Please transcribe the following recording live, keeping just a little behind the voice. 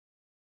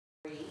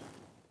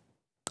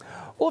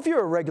Well, if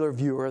you're a regular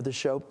viewer of the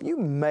show, you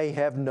may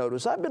have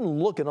noticed I've been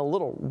looking a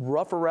little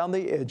rough around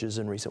the edges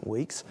in recent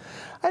weeks.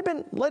 I've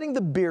been letting the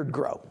beard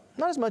grow,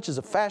 not as much as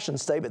a fashion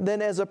statement, then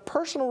as a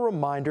personal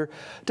reminder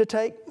to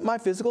take my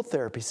physical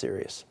therapy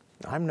serious.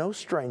 I'm no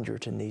stranger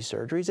to knee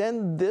surgeries,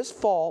 and this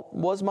fall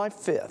was my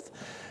 5th.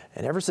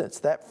 And ever since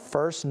that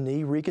first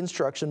knee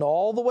reconstruction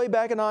all the way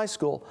back in high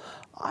school,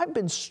 I've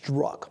been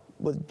struck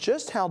with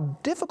just how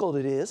difficult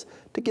it is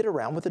to get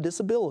around with a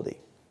disability.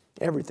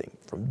 Everything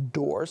from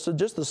doors to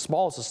just the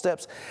smallest of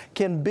steps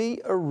can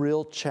be a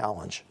real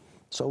challenge.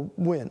 So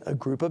when a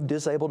group of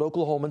disabled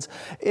Oklahomans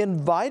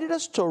invited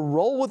us to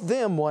roll with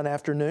them one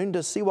afternoon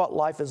to see what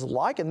life is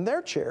like in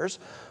their chairs,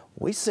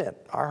 we sent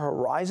our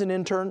Horizon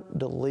intern,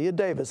 Delia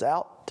Davis,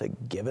 out to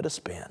give it a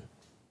spin.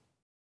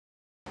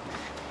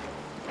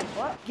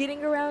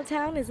 Getting around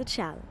town is a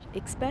challenge,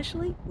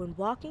 especially when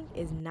walking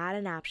is not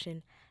an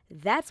option.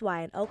 That's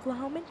why an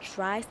Oklahoman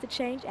tries to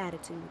change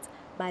attitudes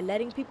by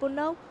letting people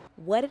know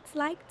what it's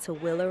like to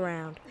wheel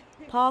around.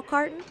 Paul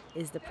Cardin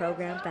is the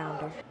program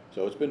founder.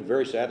 So it's been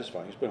very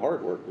satisfying. It's been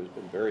hard work, but it's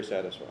been very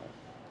satisfying.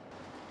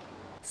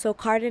 So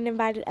Cardin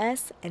invited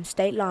us and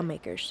state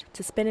lawmakers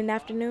to spend an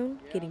afternoon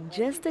getting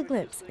just a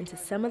glimpse into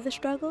some of the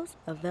struggles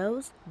of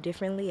those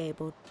differently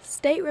abled.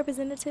 State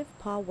Representative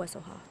Paul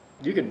Wesselhoff.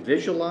 You can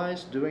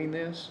visualize doing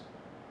this,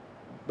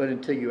 but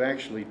until you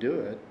actually do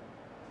it,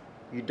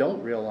 you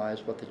don't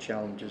realize what the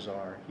challenges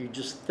are. You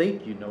just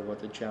think you know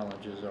what the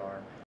challenges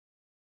are.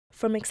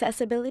 From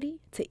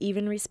accessibility to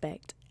even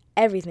respect,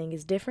 everything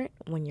is different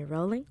when you're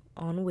rolling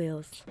on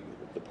wheels.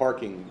 The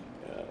parking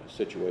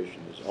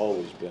situation has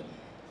always been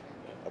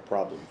a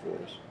problem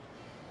for us,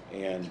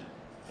 and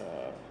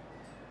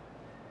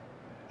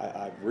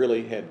I've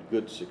really had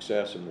good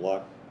success and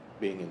luck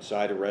being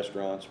inside of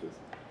restaurants with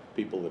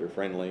people that are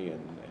friendly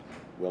and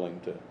willing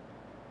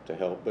to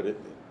help, but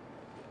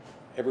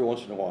every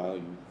once in a while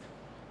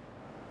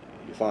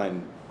you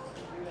find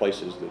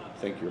places that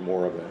think you're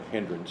more of a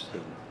hindrance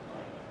than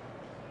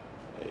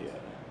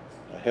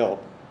a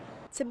help.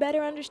 To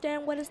better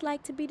understand what it's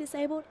like to be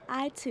disabled,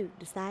 I too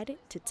decided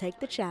to take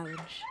the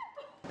challenge.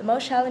 The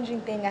most challenging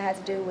thing I had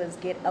to do was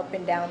get up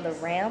and down the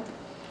ramp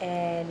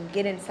and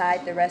get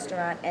inside the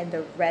restaurant and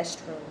the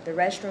restroom. The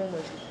restroom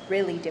was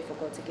really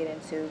difficult to get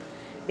into,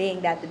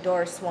 being that the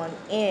door swung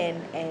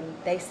in, and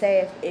they say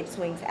if it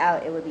swings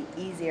out, it would be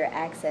easier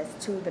access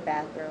to the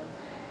bathroom.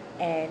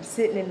 And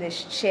sitting in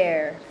this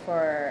chair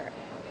for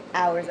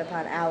hours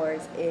upon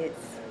hours,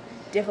 it's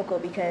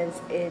difficult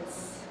because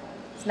it's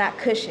not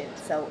cushioned,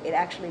 so it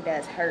actually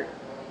does hurt.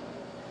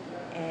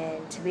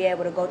 And to be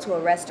able to go to a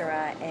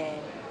restaurant and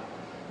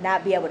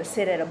not be able to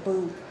sit at a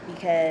booth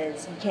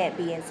because you can't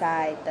be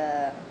inside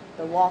the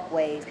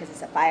walkways because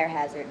it's a fire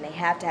hazard and they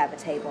have to have a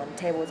table and the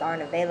tables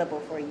aren't available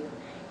for you,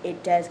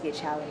 it does get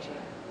challenging.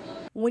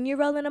 When you're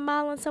rolling a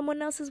mile on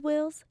someone else's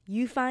wheels,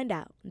 you find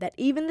out that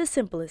even the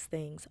simplest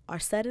things are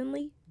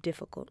suddenly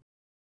difficult.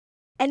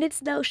 And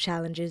it's those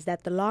challenges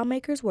that the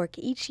lawmakers work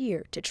each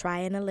year to try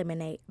and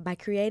eliminate by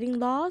creating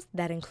laws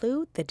that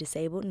include the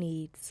disabled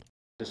needs.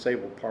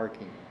 Disabled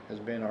parking has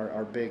been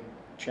our big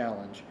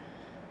challenge,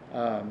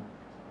 and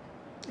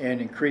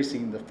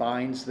increasing the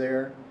fines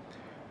there.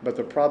 But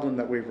the problem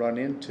that we run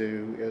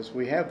into is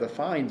we have the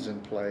fines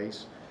in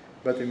place,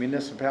 but the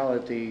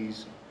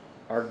municipalities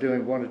are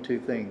doing one of two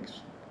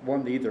things.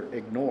 One, they either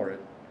ignore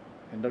it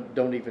and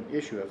don't even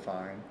issue a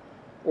fine,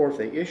 or if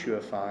they issue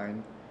a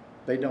fine,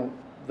 they don't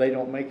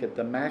make it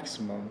the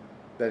maximum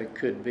that it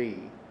could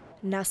be.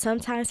 Now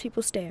sometimes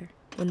people stare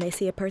when they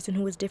see a person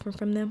who is different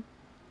from them,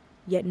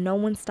 yet no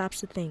one stops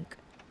to think,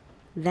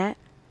 that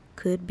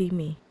could be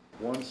me.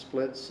 One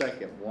split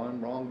second,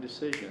 one wrong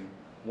decision,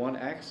 one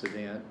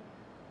accident,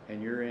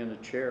 and you're in a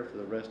chair for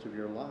the rest of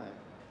your life.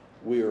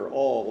 We are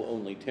all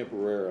only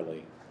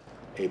temporarily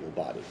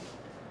able-bodied.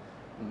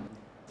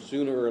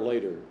 Sooner or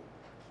later,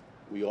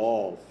 we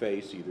all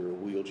face either a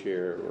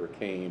wheelchair or a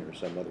cane or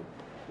some other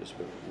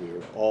disability. We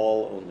are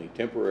all only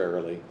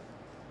temporarily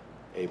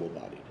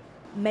able-bodied.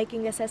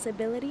 Making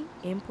accessibility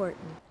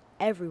important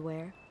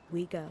everywhere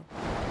we go.